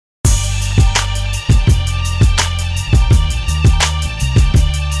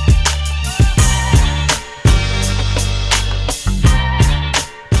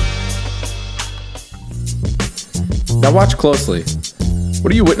Now watch closely.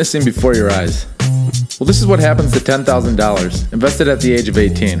 What are you witnessing before your eyes? Well, this is what happens to $10,000 invested at the age of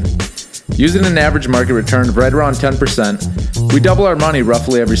 18. Using an average market return of right around 10%, we double our money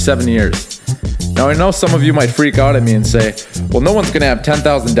roughly every 7 years. Now I know some of you might freak out at me and say, well, no one's going to have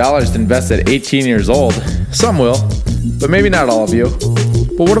 $10,000 to invest at 18 years old. Some will, but maybe not all of you.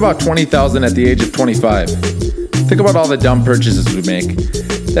 But what about $20,000 at the age of 25? Think about all the dumb purchases we make.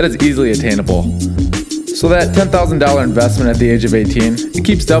 That is easily attainable. So that $10,000 investment at the age of 18, it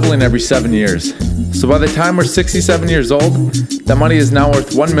keeps doubling every 7 years. So by the time we're 67 years old, that money is now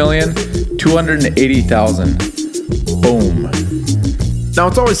worth $1,280,000. Boom. Now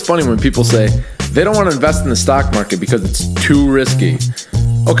it's always funny when people say they don't want to invest in the stock market because it's too risky.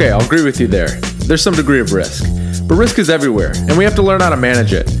 Okay, I'll agree with you there. There's some degree of risk. But risk is everywhere, and we have to learn how to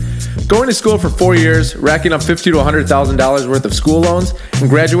manage it. Going to school for 4 years, racking up $50,000 to $100,000 worth of school loans, and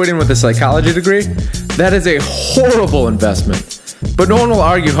graduating with a psychology degree, that is a horrible investment. But no one will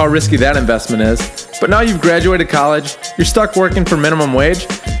argue how risky that investment is. But now you've graduated college, you're stuck working for minimum wage,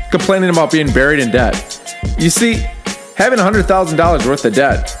 complaining about being buried in debt. You see, having $100,000 worth of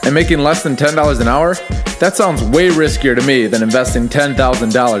debt and making less than $10 an hour, that sounds way riskier to me than investing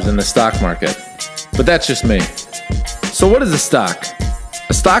 $10,000 in the stock market. But that's just me. So what is a stock?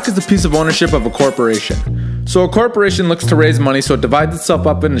 A stock is a piece of ownership of a corporation. So a corporation looks to raise money, so it divides itself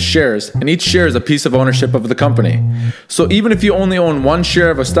up into shares, and each share is a piece of ownership of the company. So even if you only own one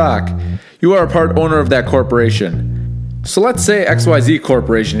share of a stock, you are a part owner of that corporation. So let's say XYZ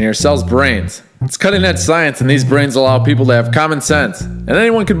Corporation here sells brains. It's cutting edge science, and these brains allow people to have common sense, and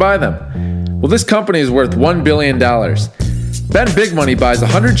anyone can buy them. Well, this company is worth $1 billion. Ben Big Money buys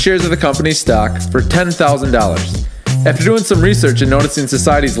 100 shares of the company's stock for $10,000. After doing some research and noticing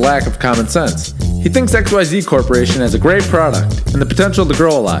society's lack of common sense, he thinks XYZ Corporation has a great product and the potential to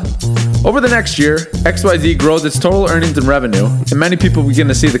grow a lot. Over the next year, XYZ grows its total earnings and revenue, and many people begin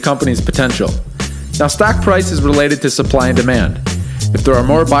to see the company's potential. Now, stock price is related to supply and demand. If there are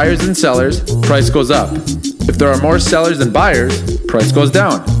more buyers than sellers, price goes up. If there are more sellers than buyers, price goes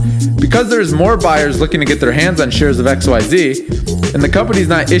down. Because there is more buyers looking to get their hands on shares of XYZ, and the company is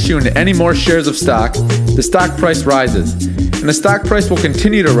not issuing any more shares of stock, the stock price rises. And the stock price will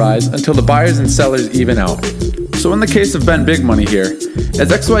continue to rise until the buyers and sellers even out. So in the case of Ben Big Money here, as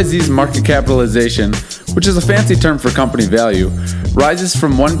XYZ's market capitalization, which is a fancy term for company value, rises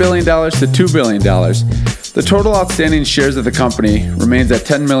from $1 billion to $2 billion, the total outstanding shares of the company remains at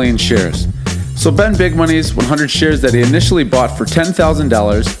 10 million shares. So Ben Big Money's 100 shares that he initially bought for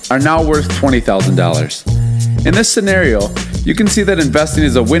 $10,000 are now worth $20,000. In this scenario, you can see that investing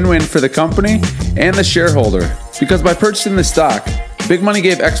is a win-win for the company and the shareholder, because by purchasing the stock, Big Money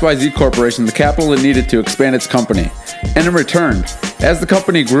gave XYZ Corporation the capital it needed to expand its company. And in return, as the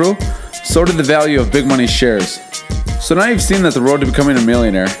company grew, so did the value of Big Money's shares. So now you've seen that the road to becoming a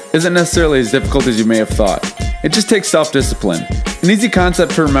millionaire isn't necessarily as difficult as you may have thought. It just takes self-discipline. An easy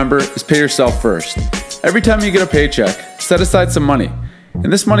concept to remember is pay yourself first. Every time you get a paycheck, set aside some money.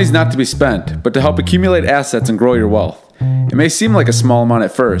 And this money is not to be spent, but to help accumulate assets and grow your wealth. It may seem like a small amount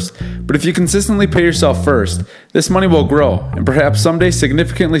at first, but if you consistently pay yourself first, this money will grow and perhaps someday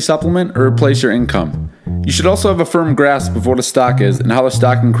significantly supplement or replace your income. You should also have a firm grasp of what a stock is and how the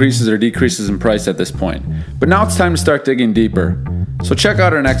stock increases or decreases in price at this point. But now it's time to start digging deeper. So check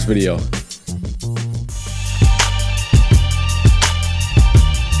out our next video.